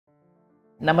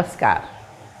Namaskar.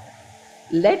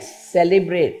 Let's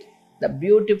celebrate the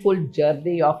beautiful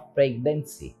journey of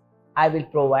pregnancy. I will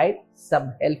provide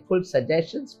some helpful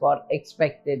suggestions for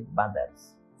expectant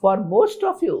mothers. For most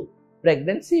of you,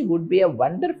 pregnancy would be a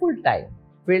wonderful time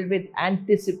filled with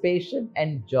anticipation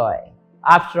and joy.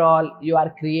 After all, you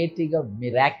are creating a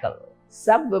miracle.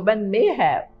 Some women may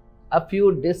have a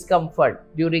few discomfort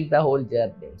during the whole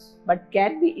journey, but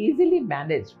can be easily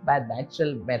managed by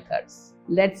natural methods.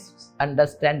 Let's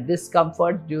understand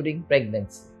discomfort during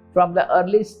pregnancy. From the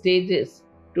early stages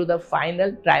to the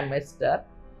final trimester,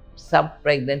 some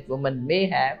pregnant women may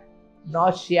have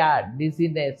nausea,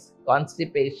 dizziness,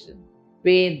 constipation,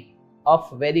 pain of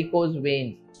varicose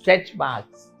veins, stretch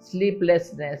marks,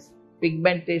 sleeplessness,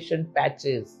 pigmentation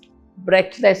patches,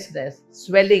 breathlessness,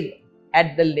 swelling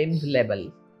at the limbs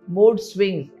level, mood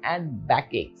swings and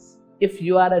backaches. If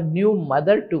you are a new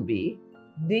mother to be,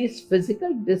 these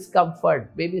physical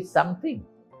discomfort may be something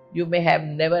you may have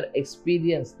never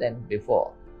experienced them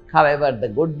before. However, the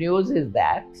good news is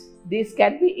that these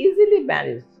can be easily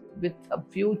managed with a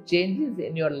few changes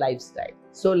in your lifestyle.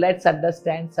 So let's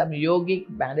understand some yogic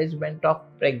management of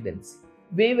pregnancy.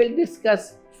 We will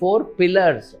discuss 4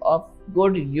 pillars of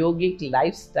good yogic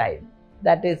lifestyle,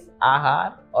 that is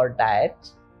Ahaar or diet,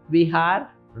 Vihaar,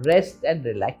 rest and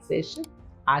relaxation,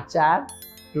 Achar,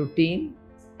 routine,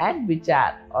 and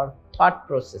Vichar or thought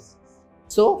processes.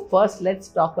 So first let's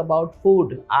talk about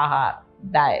food, Ahaar,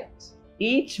 diet.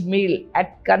 Each meal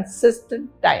at consistent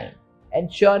time,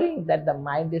 ensuring that the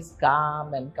mind is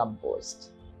calm and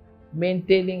composed.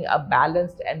 Maintaining a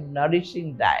balanced and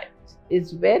nourishing diet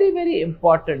is very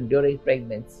important during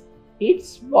pregnancy. Eat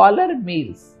smaller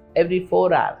meals every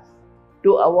 4 hours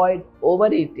to avoid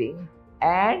overeating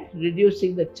and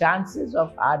reducing the chances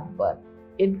of heartburn.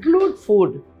 Include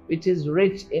food which is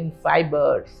rich in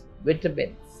fibers,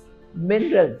 vitamins,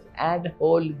 minerals and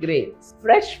whole grains.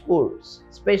 Fresh foods,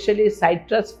 especially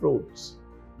citrus fruits,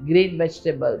 green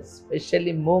vegetables,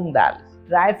 especially moong dal,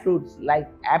 dry fruits like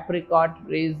apricot,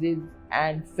 raisins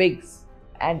and figs,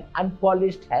 and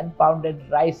unpolished hand-pounded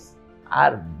rice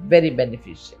are very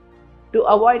beneficial. To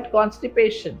avoid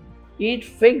constipation, eat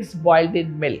figs boiled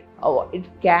in milk. Avoid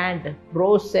canned,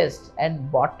 processed and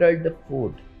bottled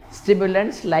food.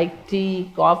 Stimulants like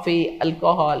tea, coffee,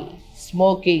 alcohol,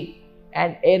 smoking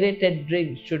and aerated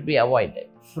drinks should be avoided.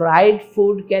 Fried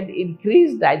food can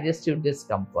increase digestive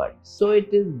discomfort, so it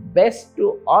is best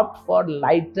to opt for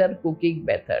lighter cooking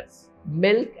methods.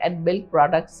 Milk and milk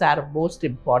products are most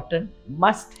important.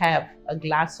 Must have a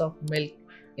glass of milk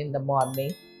in the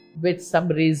morning with some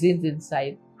raisins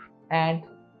inside, and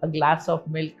a glass of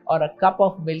milk or a cup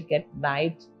of milk at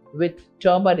night with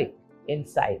turmeric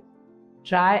inside.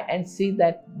 Try and see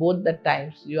that both the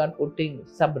times you are putting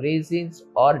some raisins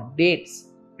or dates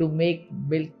to make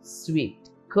milk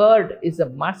sweet. Curd is a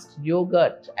must.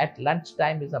 Yogurt at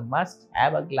lunchtime is a must.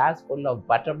 Have a glass full of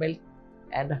buttermilk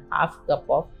and half cup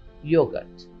of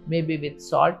yogurt, maybe with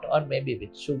salt or maybe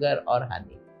with sugar or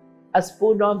honey. A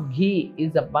spoon of ghee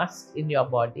is a must in your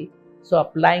body, so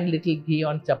applying little ghee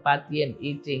on chapati and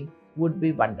eating would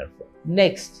be wonderful.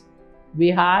 Next,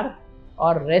 Vihaar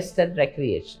or rest and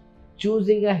recreation.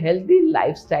 Choosing a healthy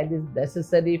lifestyle is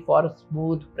necessary for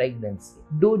smooth pregnancy.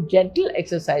 Do gentle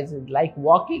exercises like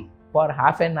walking for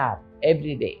half an hour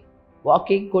every day.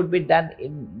 Walking could be done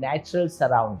in natural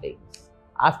surroundings.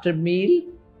 After meal,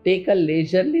 take a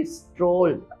leisurely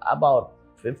stroll about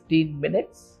 15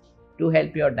 minutes to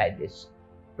help your digestion.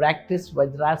 Practice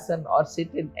Vajrasana or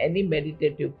sit in any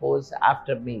meditative pose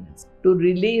after meals. To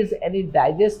release any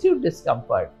digestive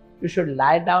discomfort, you should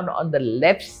lie down on the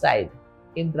left side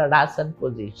in Vajrasana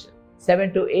position.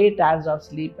 7 to 8 hours of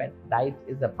sleep at night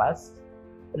is a must.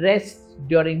 Rest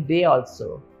during day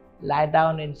also. Lie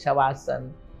down in Shavasana.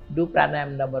 Do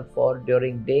pranayam number 4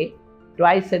 during day,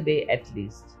 twice a day at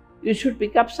least. You should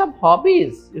pick up some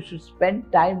hobbies. You should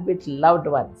spend time with loved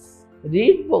ones.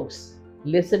 Read books.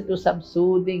 Listen to some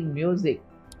soothing music.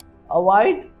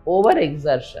 Avoid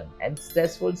overexertion and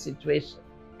stressful situations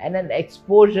and an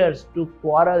exposures to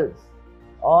quarrels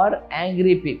or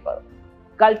angry people.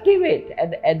 Cultivate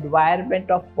an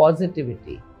environment of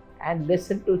positivity and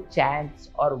listen to chants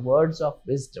or words of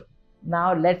wisdom.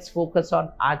 Now let's focus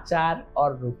on achar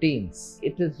or routines.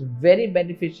 It is very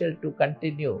beneficial to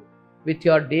continue with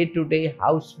your day-to-day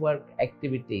housework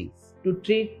activities. To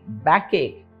treat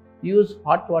backache, use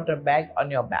hot water bag on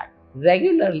your back.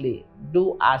 Regularly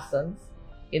do asanas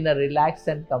in a relaxed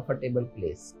and comfortable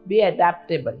place. Be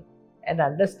adaptable and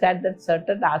understand that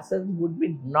certain asanas would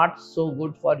be not so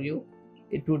good for you.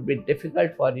 It would be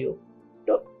difficult for you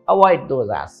to avoid those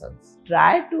asanas.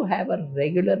 Try to have a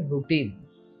regular routine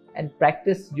and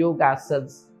practice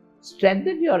yogasanas.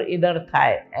 Strengthen your inner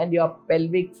thigh and your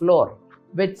pelvic floor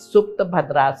with Supta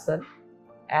Bhadrasana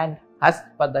and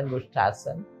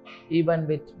Hastpadangushtasana, even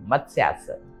with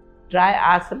Matsyasana. Try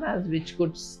asanas which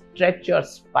could stretch your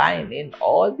spine in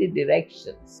all the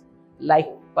directions, like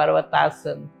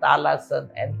Parvatasana, Talasana,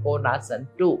 and Konasana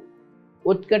too.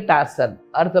 Utkatasana,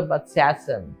 Ardha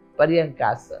Matsyasana,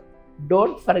 Paryankasana.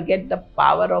 Don't forget the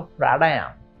power of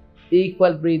pranayama,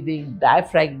 equal breathing,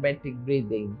 diaphragmatic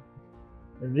breathing,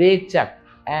 Rechak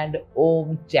and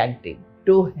Om chanting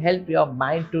to help your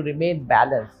mind to remain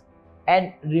balanced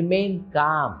and remain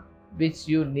calm, which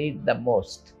you need the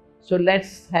most. So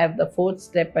let's have the fourth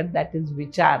step, and that is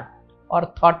Vichar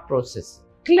or thought process.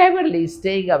 Cleverly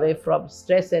staying away from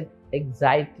stress and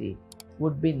anxiety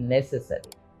would be necessary.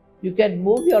 You can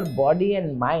move your body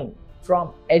and mind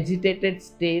from agitated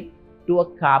state to a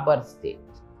calmer state,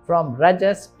 from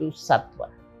Rajas to Sattva,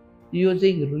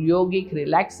 using yogic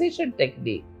relaxation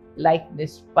technique like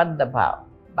Nispanda Bhav.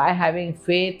 By having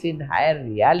faith in higher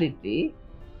reality,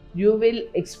 you will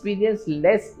experience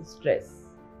less stress,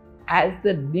 as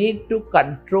the need to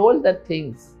control the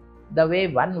things the way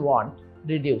one wants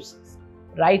reduces.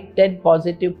 Write 10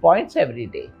 positive points every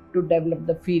day to develop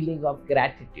the feeling of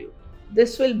gratitude.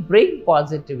 This will bring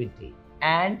positivity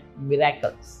and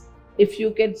miracles. If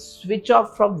you can switch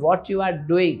off from what you are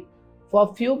doing for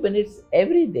a few minutes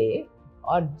every day,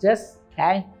 or just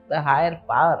thank the higher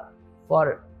power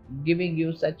for giving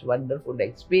you such wonderful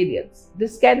experience,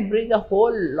 this can bring a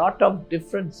whole lot of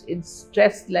difference in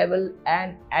stress level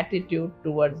and attitude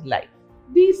towards life.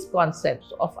 These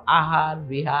concepts of Ahaar,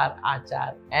 Vihaar,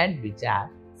 Achar and Vichar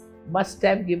must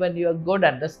have given you a good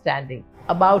understanding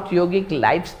about yogic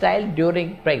lifestyle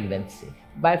during pregnancy.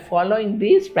 By following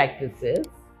these practices,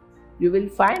 you will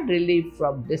find relief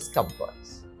from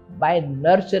discomforts by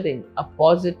nurturing a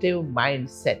positive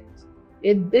mindset.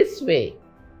 In this way,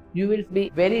 you will be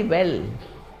very well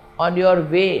on your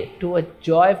way to a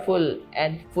joyful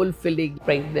and fulfilling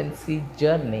pregnancy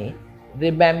journey.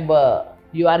 Remember,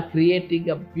 you are creating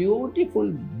a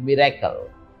beautiful miracle.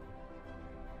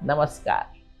 Namaskar.